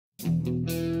Old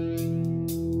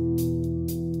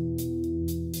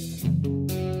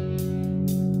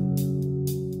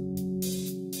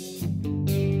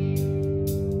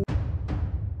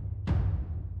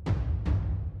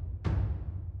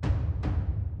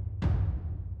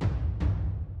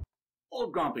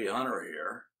Grumpy Hunter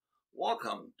here.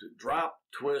 Welcome to Drop,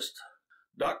 Twist,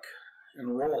 Duck,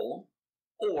 and Roll,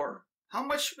 or How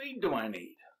Much Speed Do I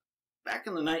Need? Back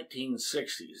in the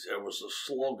 1960s, there was a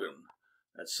slogan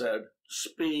that said,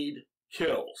 "Speed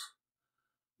kills."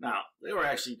 Now, they were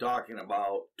actually talking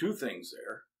about two things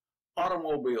there: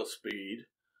 automobile speed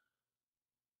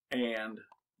and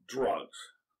drugs.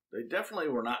 They definitely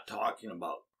were not talking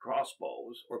about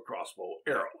crossbows or crossbow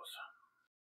arrows.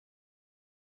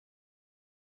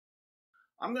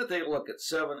 I'm going to take a look at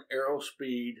 7 arrow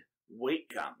speed weight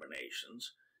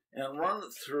combinations and run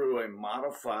it through a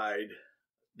modified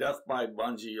Death by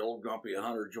Bungee Old Grumpy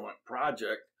Hunter Joint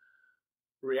Project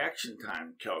reaction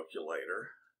time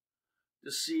calculator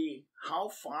to see how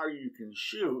far you can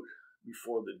shoot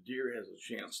before the deer has a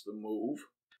chance to move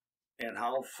and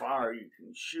how far you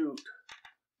can shoot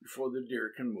before the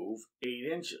deer can move 8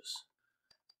 inches.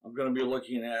 I'm going to be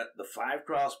looking at the 5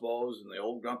 crossbows in the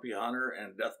Old Grumpy Hunter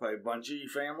and Death by Bungee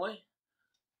family.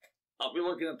 I'll be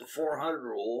looking at the 400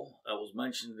 rule that was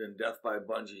mentioned in Death by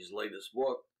Bungee's latest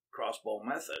book, Crossbow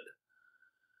Method.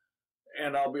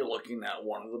 And I'll be looking at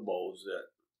one of the bows that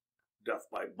Death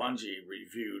by Bungee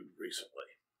reviewed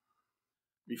recently.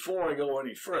 Before I go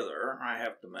any further, I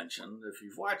have to mention, if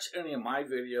you've watched any of my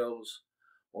videos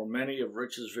or many of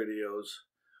Rich's videos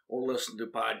or listened to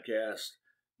podcasts,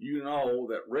 you know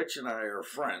that Rich and I are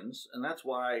friends, and that's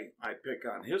why I pick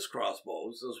on his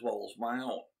crossbows as well as my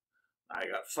own. I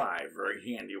got 5 very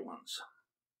handy ones.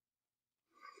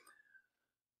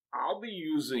 I'll be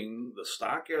using the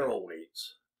stock arrow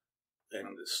weights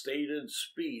and the stated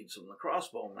speeds from the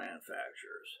crossbow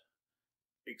manufacturers,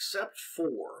 except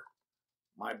for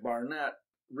my Barnett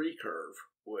recurve,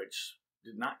 which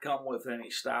did not come with any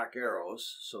stock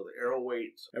arrows, so the arrow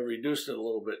weights have reduced it a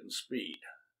little bit in speed.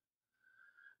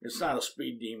 It's not a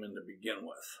speed demon to begin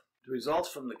with. The results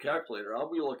from the calculator, I'll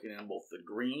be looking at both the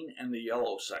green and the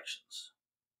yellow sections.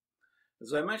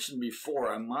 As I mentioned before,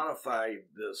 I modified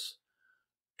this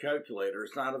calculator.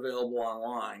 It's not available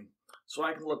online, so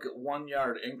I can look at 1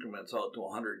 yard increments out to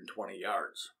 120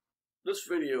 yards. This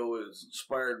video is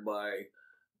inspired by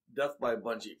Death by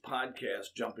Bungee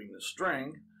podcast, Jumping the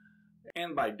String,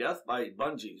 and by Death by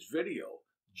Bungee's video,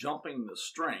 Jumping the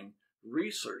String,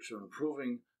 Research on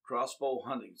Improving Crossbow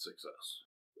Hunting Success.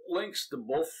 Links to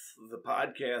both the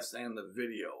podcast and the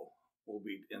video will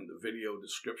be in the video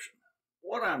description.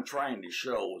 What I'm trying to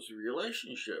show is the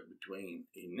relationship between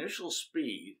initial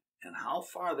speed and how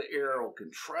far the arrow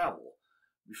can travel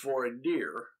before a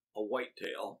deer, a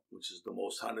whitetail, which is the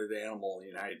most hunted animal in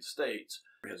the United States,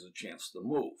 has a chance to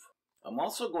move. I'm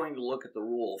also going to look at the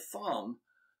rule of thumb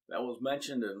that was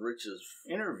mentioned in Rich's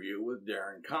interview with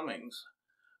Darren Cummings,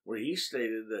 where he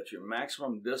stated that your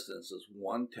maximum distance is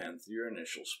 1/10 your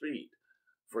initial speed.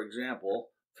 For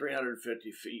example,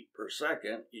 350 feet per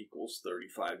second equals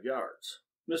 35 yards.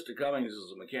 Mr. Cummings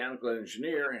is a mechanical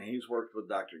engineer, and he's worked with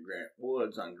Dr. Grant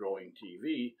Woods on Growing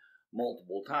TV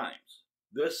multiple times.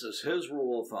 This is his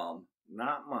rule of thumb,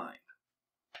 not mine.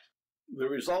 The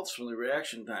results from the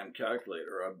reaction time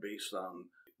calculator are based on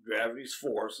gravity's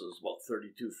force is about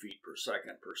 32 feet per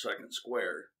second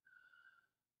squared.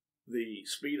 The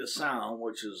speed of sound,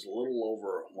 which is a little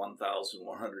over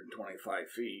 1,125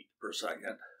 feet per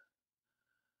second,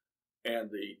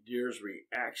 and the deer's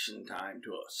reaction time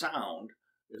to a sound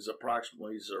is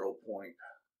approximately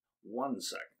 0.1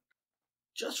 second.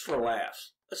 Just for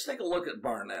laughs, let's take a look at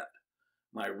Barnett,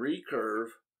 my recurve,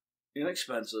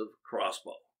 inexpensive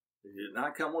crossbow. It did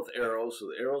not come with arrows, so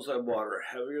the arrows I bought are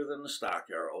heavier than the stock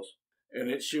arrows, and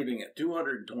it's shooting at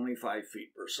 225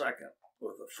 feet per second.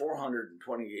 With a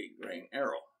 428 grain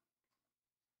arrow.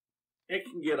 It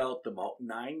can get out to about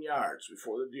 9 yards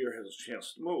before the deer has a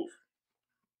chance to move.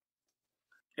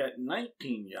 At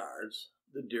 19 yards,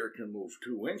 the deer can move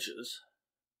 2 inches,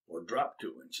 or drop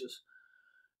 2 inches.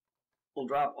 Will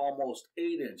drop almost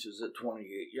 8 inches at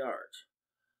 28 yards.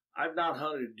 I've not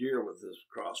hunted deer with this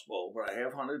crossbow, but I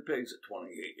have hunted pigs at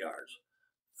 28 yards.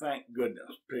 Thank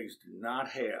goodness, pigs do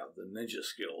not have the ninja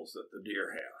skills that the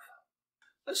deer have.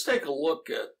 Let's take a look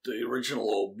at the original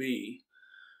OB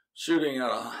shooting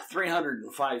at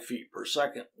 305 feet per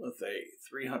second with a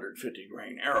 350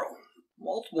 grain arrow.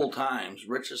 Multiple times,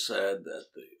 Rich has said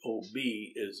that the OB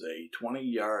is a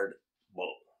 20-yard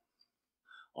bow,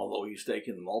 although he's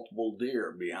taken multiple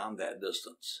deer beyond that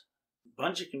distance.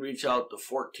 Bungee can reach out to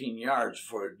 14 yards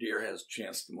before a deer has a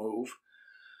chance to move.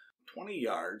 20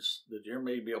 yards, the deer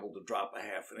may be able to drop a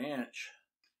half an inch,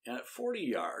 and at 40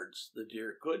 yards, the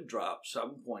deer could drop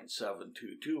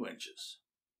 7.722 inches.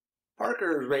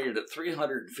 Parker is rated at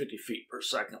 350 feet per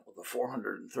second with a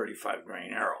 435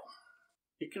 grain arrow.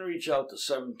 It can reach out to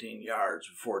 17 yards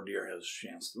before a deer has a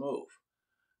chance to move.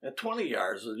 At 20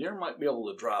 yards, the deer might be able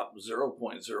to drop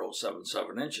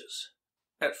 0.077 inches.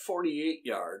 At 48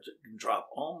 yards, it can drop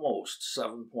almost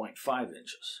 7.5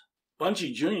 inches.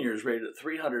 Bungie Jr. is rated at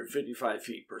 355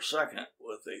 feet per second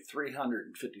with a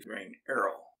 350 grain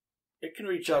arrow. It can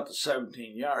reach out to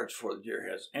 17 yards before the deer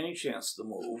has any chance to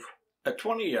move. At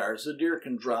 20 yards, the deer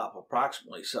can drop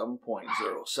approximately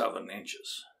 7.07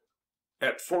 inches.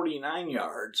 At 49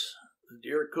 yards, the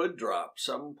deer could drop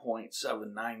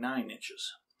 7.799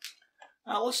 inches.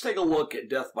 Now let's take a look at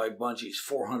Death by Bungie's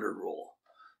 400 rule.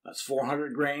 That's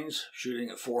 400 grains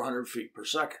shooting at 400 feet per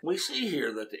second. We see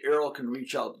here that the arrow can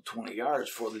reach out to 20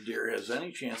 yards before the deer has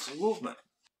any chance of movement.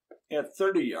 At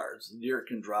 30 yards, the deer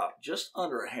can drop just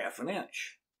under a half an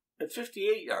inch. At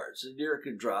 58 yards, the deer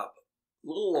can drop a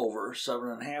little over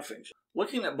 7.5 inches.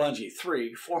 Looking at Bungie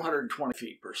 3, 420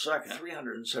 feet per second,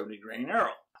 370 grain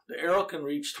arrow. The arrow can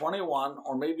reach 21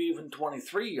 or maybe even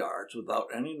 23 yards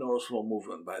without any noticeable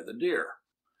movement by the deer.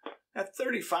 At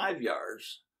 35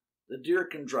 yards, the deer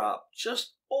can drop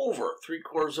just over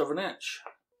 3/4 of an inch.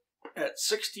 At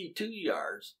 62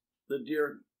 yards, the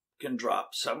deer can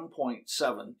drop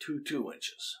 7.722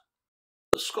 inches.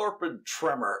 The Scorpid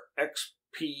Tremor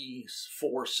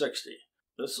XP460.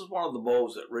 This is one of the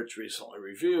bows that Rich recently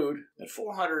reviewed. At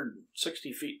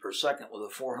 460 feet per second with a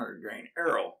 400 grain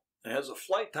arrow, it has a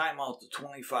flight time out to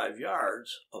 25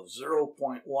 yards of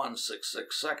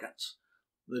 0.166 seconds.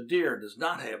 The deer does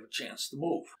not have a chance to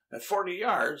move. At 40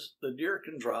 yards, the deer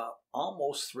can drop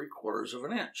almost 3/4 of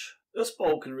an inch. This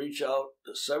bow can reach out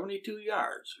to 72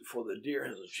 yards before the deer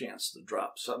has a chance to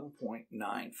drop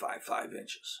 7.955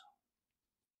 inches.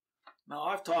 Now,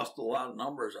 I've tossed a lot of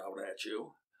numbers out at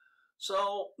you,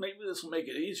 so maybe this will make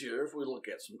it easier if we look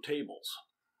at some tables.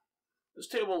 This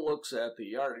table looks at the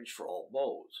yardage for all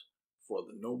bows, for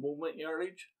the no movement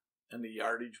yardage and the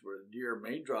yardage where the deer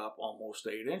may drop almost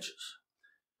 8 inches.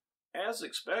 As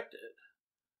expected,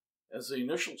 as the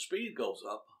initial speed goes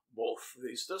up, both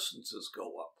these distances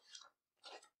go up.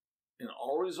 In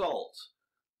all results,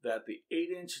 that the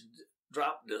 8-inch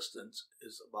drop distance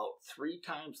is about 3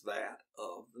 times that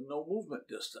of the no movement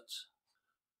distance.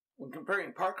 When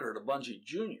comparing Parker to Bungie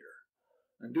Jr.,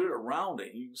 and due to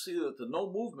rounding, you can see that the no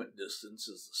movement distance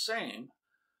is the same,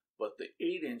 but the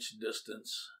 8-inch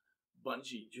distance,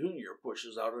 Bungie Jr.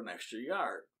 pushes out an extra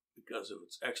yard because of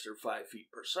its extra 5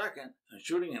 feet per second and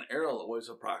shooting an arrow that weighs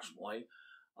approximately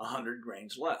 100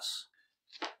 grains less.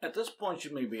 At this point,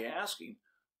 you may be asking,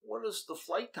 what is the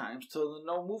flight times to the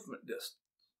no movement distance?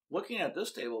 Looking at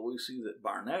this table, we see that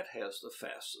Barnett has the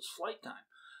fastest flight time,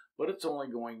 but it's only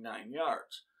going 9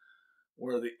 yards,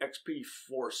 where the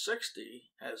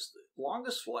XP460 has the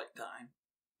longest flight time,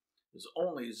 is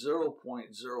only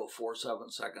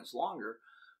 0.047 seconds longer,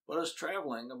 but is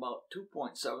traveling about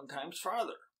 2.7 times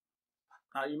farther.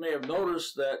 Now, you may have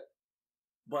noticed that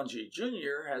Bungie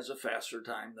Jr. has a faster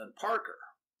time than Parker.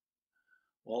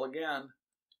 Well, again,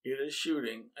 it is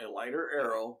shooting a lighter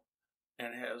arrow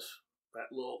and has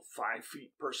that little 5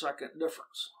 feet per second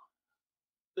difference.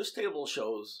 This table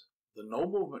shows the no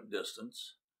movement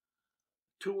distance,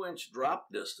 2-inch drop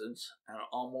distance, and an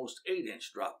almost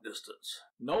 8-inch drop distance.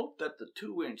 Note that the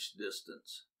 2-inch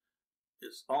distance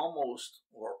is almost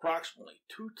or approximately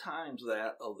 2 times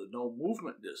that of the no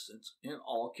movement distance in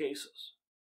all cases.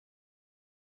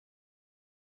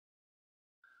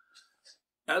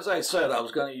 As I said, I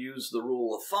was going to use the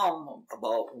rule of thumb,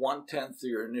 about 1/10 of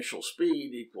your initial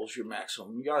speed equals your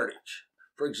maximum yardage.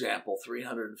 For example,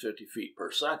 350 feet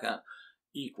per second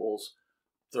equals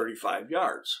 35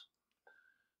 yards.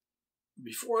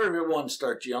 Before everyone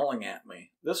starts yelling at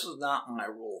me, this is not my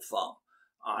rule of thumb.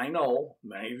 I know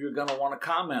many of you are going to want to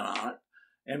comment on it,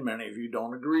 and many of you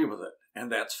don't agree with it,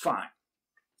 and that's fine.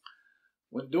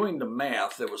 When doing the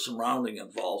math, there was some rounding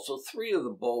involved, so 3 of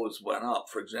the bows went up.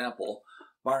 For example,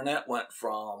 Barnett went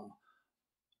from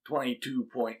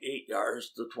 22.8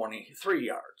 yards to 23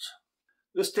 yards.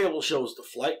 This table shows the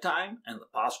flight time and the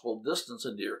possible distance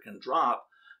a deer can drop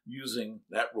using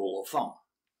that rule of thumb.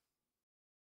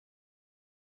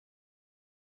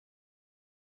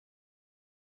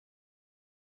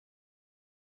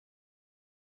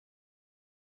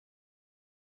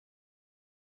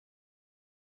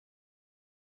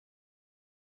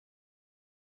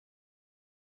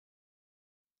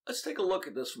 Let's take a look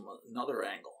at this from another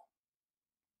angle.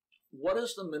 What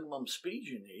is the minimum speed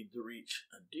you need to reach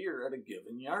a deer at a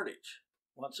given yardage?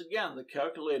 Once again, the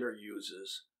calculator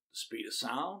uses the speed of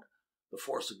sound, the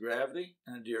force of gravity,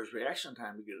 and a deer's reaction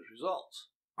time to get its results.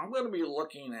 I'm going to be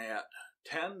looking at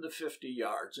 10 to 50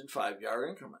 yards in 5-yard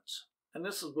increments, and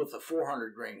this is with a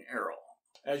 400 grain arrow.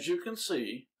 As you can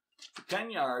see, for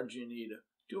 10 yards you need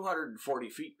 240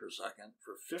 feet per second.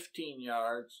 For 15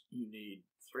 yards you need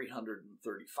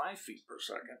 335 feet per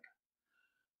second.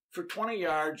 For 20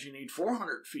 yards you need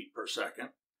 400 feet per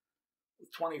second.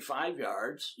 With 25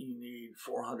 yards you need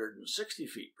 460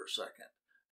 feet per second.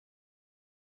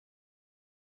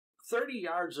 30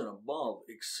 yards and above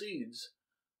exceeds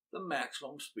the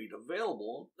maximum speed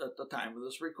available at the time of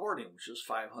this recording, which is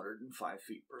 505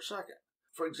 feet per second.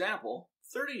 For example,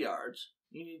 30 yards,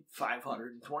 you need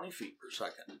 520 feet per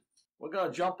second. We're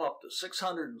going to jump up to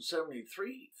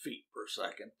 673 feet per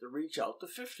second to reach out to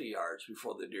 50 yards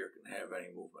before the deer can have any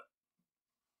movement.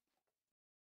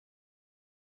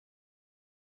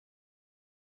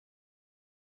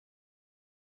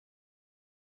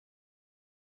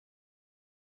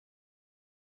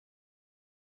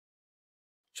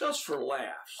 Just for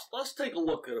laughs, let's take a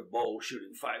look at a bow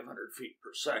shooting 500 feet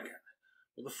per second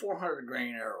with a 400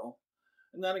 grain arrow,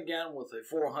 and then again with a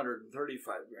 435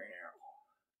 grain arrow.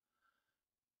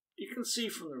 You can see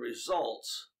from the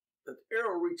results that the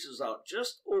arrow reaches out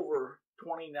just over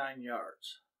 29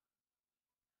 yards.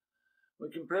 When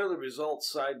we compare the results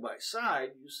side by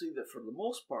side, you see that for the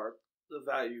most part, the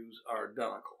values are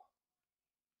identical.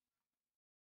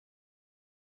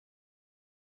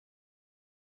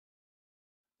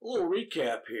 A little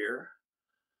recap here.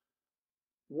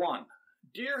 1.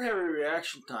 Deer have a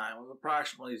reaction time of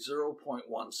approximately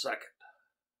 0.1 second.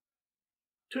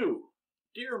 2.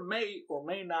 Deer may or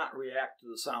may not react to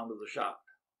the sound of the shot.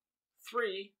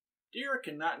 3. Deer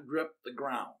cannot grip the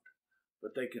ground,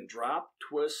 but they can drop,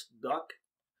 twist, duck,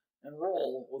 and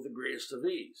roll with the greatest of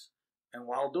ease. And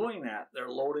while doing that, they're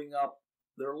loading up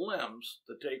their limbs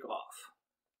to take off.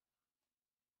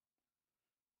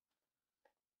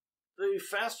 The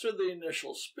faster the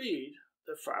initial speed,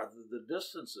 the farther the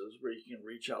distances where you can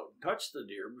reach out and touch the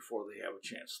deer before they have a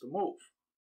chance to move.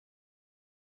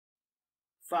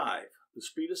 5. The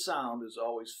speed of sound is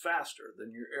always faster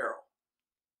than your arrow.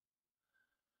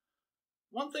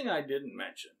 One thing I didn't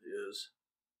mention is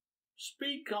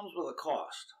speed comes with a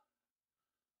cost.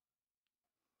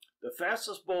 The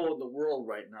fastest bow in the world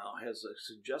right now has a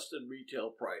suggested retail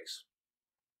price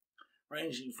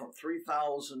ranging from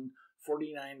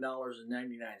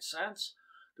 $3,049.99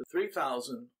 to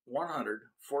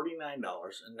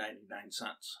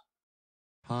 $3,149.99.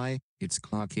 Hi, it's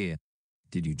Clark here.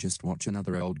 Did you just watch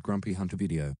another old Grumpy Hunter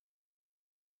video?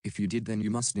 If you did, then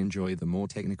you must enjoy the more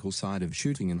technical side of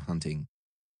shooting and hunting.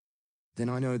 Then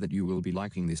I know that you will be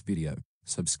liking this video,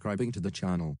 subscribing to the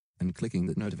channel, and clicking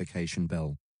that notification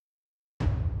bell.